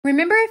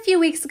Remember a few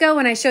weeks ago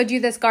when I showed you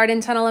this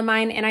garden tunnel of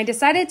mine and I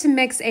decided to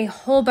mix a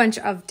whole bunch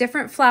of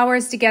different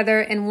flowers together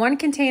in one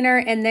container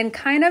and then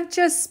kind of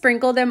just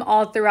sprinkle them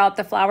all throughout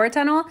the flower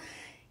tunnel?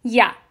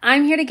 Yeah,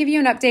 I'm here to give you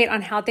an update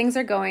on how things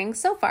are going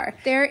so far.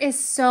 There is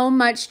so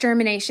much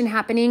germination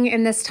happening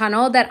in this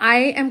tunnel that I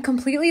am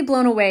completely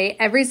blown away.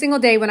 Every single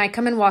day when I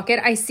come and walk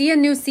it, I see a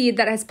new seed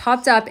that has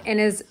popped up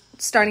and is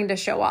starting to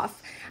show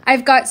off.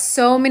 I've got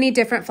so many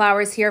different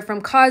flowers here,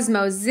 from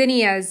cosmos,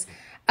 zinnias,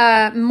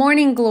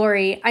 morning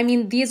glory. I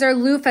mean, these are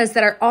loofahs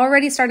that are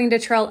already starting to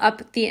trail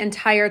up the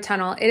entire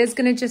tunnel. It is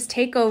going to just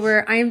take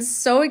over. I am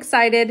so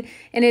excited,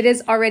 and it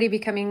is already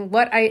becoming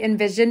what I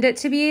envisioned it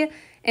to be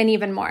and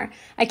even more.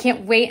 I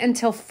can't wait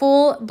until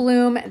full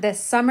bloom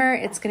this summer.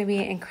 It's going to be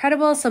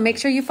incredible. So make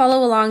sure you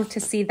follow along to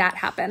see that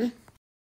happen.